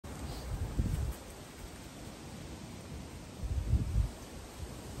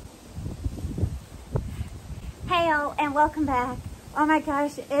Heyo, and welcome back. Oh my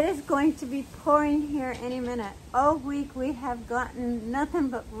gosh, it is going to be pouring here any minute. All week we have gotten nothing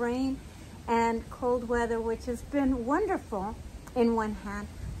but rain and cold weather, which has been wonderful in one hand,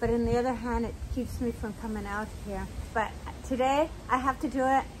 but in the other hand it keeps me from coming out here. But today I have to do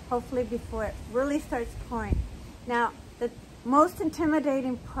it hopefully before it really starts pouring. Now the most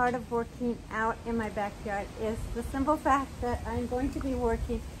intimidating part of working out in my backyard is the simple fact that I'm going to be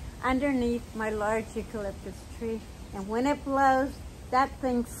working underneath my large eucalyptus tree, and when it blows, that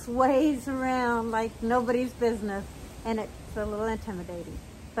thing sways around like nobody's business, and it's a little intimidating.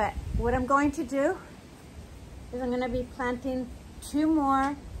 But what I'm going to do is I'm going to be planting two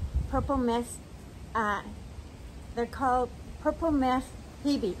more purple mist. They're called Purple Mist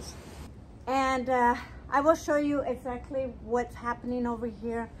Paраhebe's, and I will show you exactly what's happening over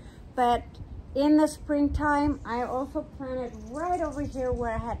here. But in the springtime, I also planted right over here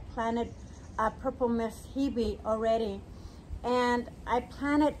where I had planted Purple Mist Parahebe already. And I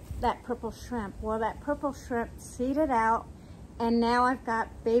planted that purple shrimp. Well, that purple shrimp seeded out, and now I've got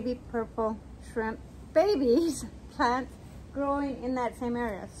baby purple shrimp babies plants growing in that same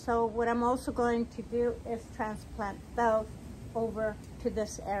area. So what I'm also going to do is transplant those over to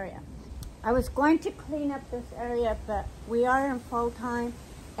this area. I was going to clean up this area, but we are in fall time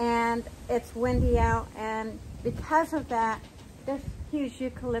and it's windy out, and because of that, this huge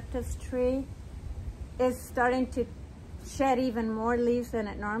eucalyptus tree is starting to shed even more leaves than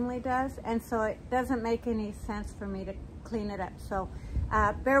it normally does, and so it doesn't make any sense for me to clean it up. So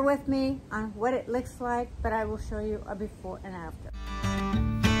bear with me on what it looks like, but I will show you a before and after.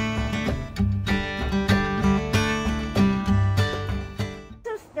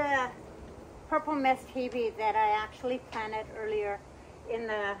 This is the Purple Mist Parahebe that I actually planted earlier in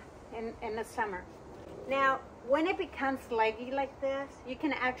the summer. Now, when it becomes leggy like this, you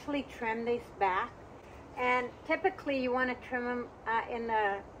can actually trim these back, and typically you want to trim them in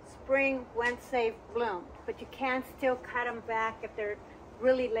the spring once they've bloomed, but you can still cut them back if they're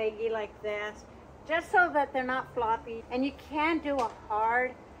really leggy like this, just so that they're not floppy. And you can do a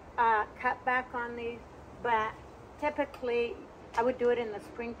hard cut back on these, but typically I would do it in the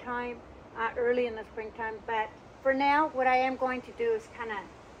springtime, early in the springtime. But for now, what I am going to do is kind of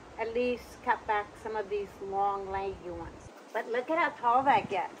at least cut back some of these long, leggy ones. But look at how tall that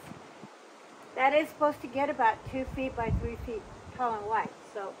gets. That is supposed to get about 2 feet by 3 feet tall and wide.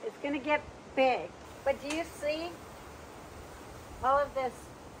 So it's going to get big. But do you see all of this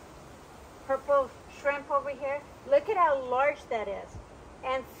purple shrimp over here? Look at how large that is.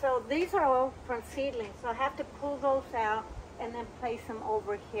 And so these are all from seedlings. So I have to pull those out and then place them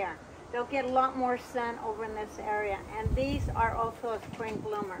over here. They'll get a lot more sun over in this area. And these are also a spring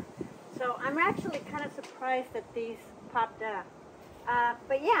bloomer. So I'm actually kind of surprised that these popped up.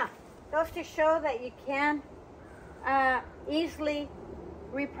 But yeah, goes to show that you can easily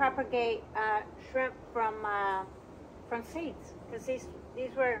repropagate shrimp from seeds, because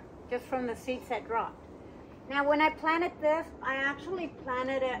these were just from the seeds that dropped. Now, when I planted this, I actually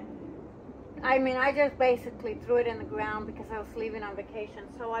planted it, I just basically threw it in the ground because I was leaving on vacation.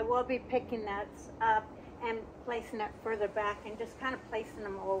 So I will be picking that up and placing it further back and just kind of placing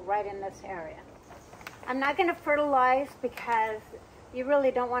them all right in this area. I'm not going to fertilize because you really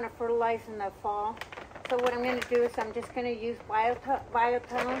don't want to fertilize in the fall. So what I'm going to do is I'm just going to use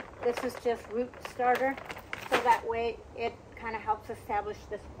biotone. This is just root starter, so that way it kind of helps establish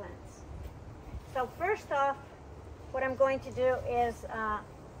this plants. So first off, what I'm going to do is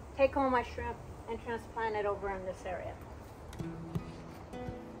take all my shrimp and transplant it over in this area.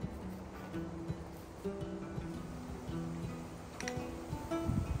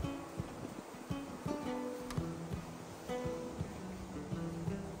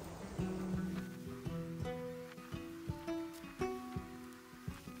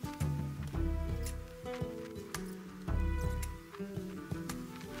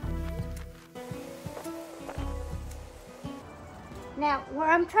 Now, where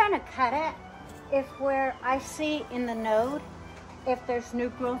I'm trying to cut it is where I see in the node, if there's new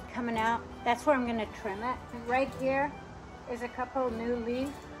growth coming out, that's where I'm going to trim it. And right here is a couple of new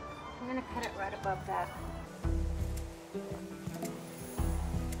leaves. I'm going to cut it right above that.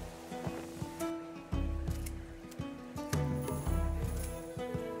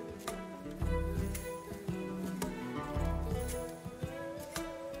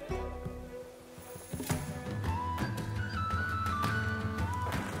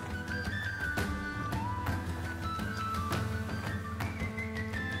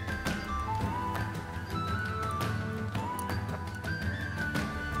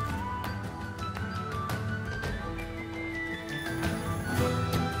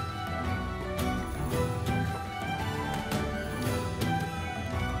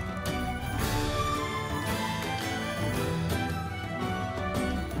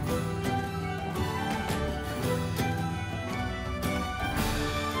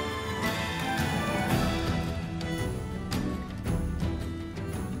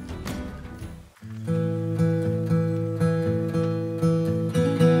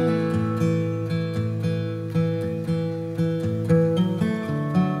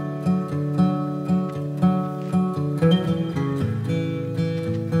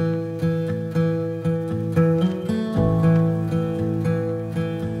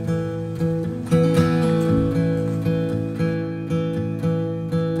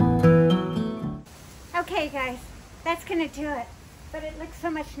 that's gonna do it. But it looks so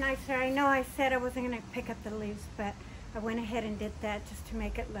much nicer. I know I said I wasn't gonna pick up the leaves, but I went ahead and did that just to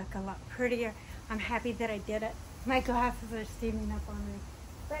make it look a lot prettier. I'm happy that I did it. My glasses are steaming up on me.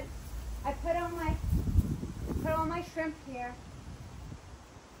 But I put all my shrimp here.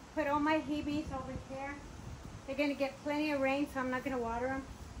 Put all my hebes over here. They're gonna get plenty of rain, so I'm not gonna water them.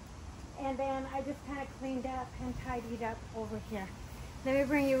 And then I just kind of cleaned up and tidied up over here. Let me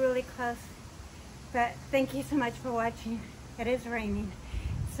bring you really close. But thank you so much for watching. It is raining,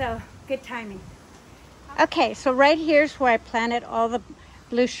 so good timing. Okay, so right here's where I planted all the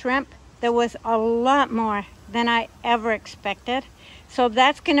blue shrimp. There was a lot more than I ever expected. So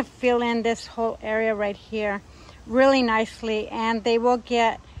that's gonna fill in this whole area right here really nicely, and they will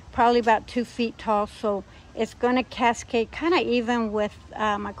get probably about 2 feet tall. So it's gonna cascade kind of even with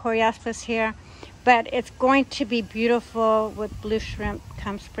my Coriaspis here, but it's going to be beautiful with blue shrimp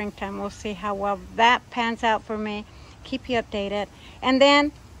come springtime. We'll see how well that pans out for me. Keep you updated. And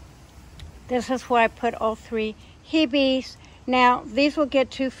then this is where I put all 3 hebes. Now these will get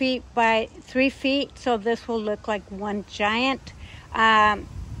 2 feet by 3 feet, so this will look like one giant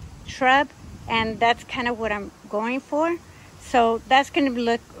shrub, and that's kind of what I'm going for. So that's going to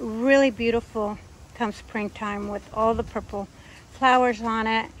look really beautiful come springtime with all the purple flowers on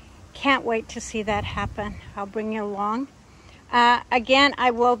it. Can't wait to see that happen. I'll bring you along. Again,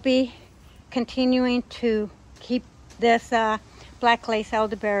 I will be continuing to keep this black lace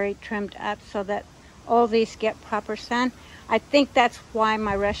elderberry trimmed up so that all these get proper sun. I think that's why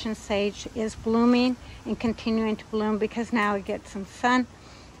my Russian sage is blooming and continuing to bloom, because now it gets some sun.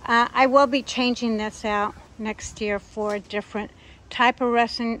 I will be changing this out next year for a different type of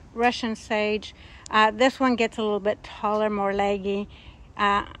Russian sage. This one gets a little bit taller, more leggy,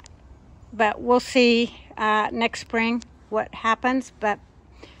 but we'll see next spring what happens, but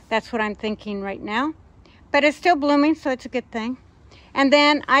that's what I'm thinking right now. But it's still blooming, so it's a good thing. And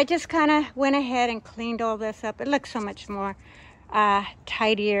then I just kind of went ahead and cleaned all this up. It looks so much more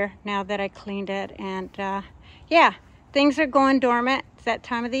tidier now that I cleaned it. And yeah, things are going dormant. It's that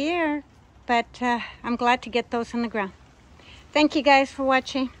time of the year, but I'm glad to get those in the ground. Thank you guys for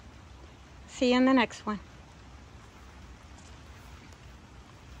watching. See you in the next one.